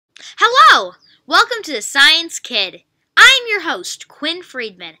Hello! Welcome to the Science Kid. I'm your host, Quinn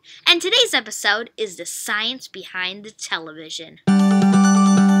Friedman, and today's episode is the science behind the television.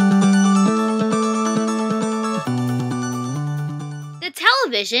 The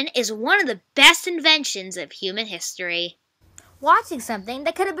television is one of the best inventions of human history. Watching something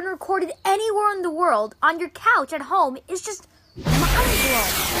that could have been recorded anywhere in the world on your couch at home is just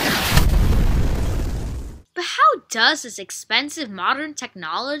mind-blowing. But how does this expensive modern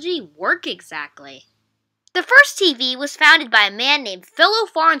technology work exactly? The first TV was founded by a man named Philo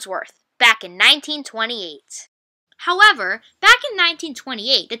Farnsworth back in 1928. However, back in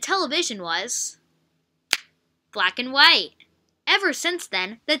 1928, the television was black and white. Ever since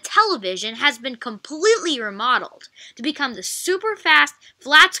then, the television has been completely remodeled to become the super fast,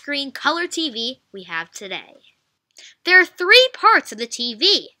 flat-screen color TV we have today. There are three parts of the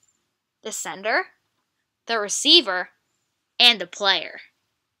TV: the sender, the receiver, and the player.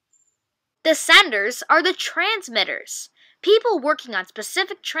 The senders are the transmitters. People working on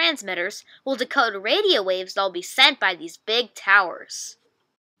specific transmitters will decode radio waves that will be sent by these big towers.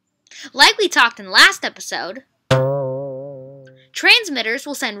 Like we talked in last episode, transmitters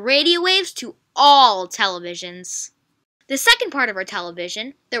will send radio waves to all televisions. The second part of our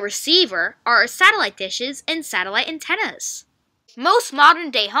television, the receiver, are our satellite dishes and satellite antennas. Most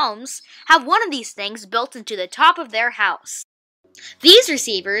modern-day homes have one of these things built into the top of their house. These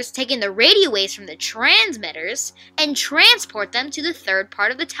receivers take in the radio waves from the transmitters and transport them to the third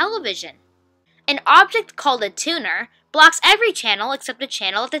part of the television. An object called a tuner blocks every channel except the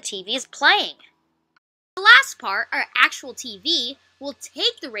channel that the TV is playing. The last part, our actual TV, will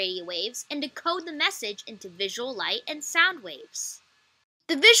take the radio waves and decode the message into visual light and sound waves.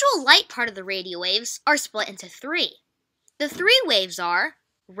 The visual light part of the radio waves are split into three. The three waves are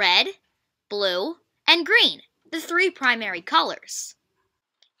red, blue, and green, the three primary colors.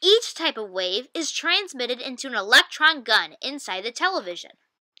 Each type of wave is transmitted into an electron gun inside the television.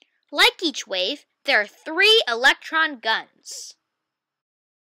 Like each wave, there are three electron guns.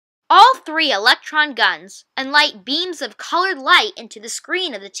 All three electron guns enlight beams of colored light into the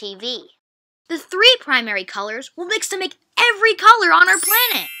screen of the TV. The three primary colors will mix to make every color on our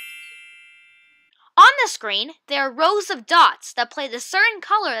planet. On the screen, there are rows of dots that play the certain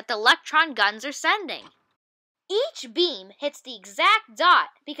color that the electron guns are sending. Each beam hits the exact dot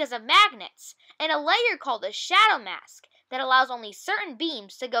because of magnets and a layer called a shadow mask that allows only certain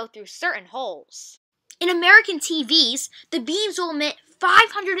beams to go through certain holes. In American TVs, the beams will emit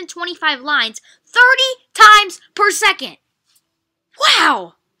 525 lines 30 times per second.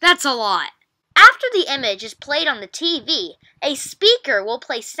 Wow, that's a lot. After the image is played on the TV, a speaker will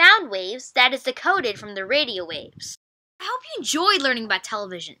play sound waves that is decoded from the radio waves. I hope you enjoyed learning about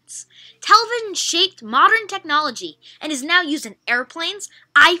televisions. Television shaped modern technology and is now used in airplanes,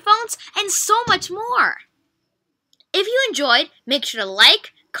 iPhones, and so much more. If you enjoyed, make sure to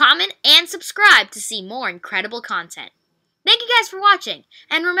like, comment, and subscribe to see more incredible content. Thank you guys for watching,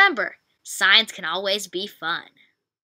 and remember, science can always be fun.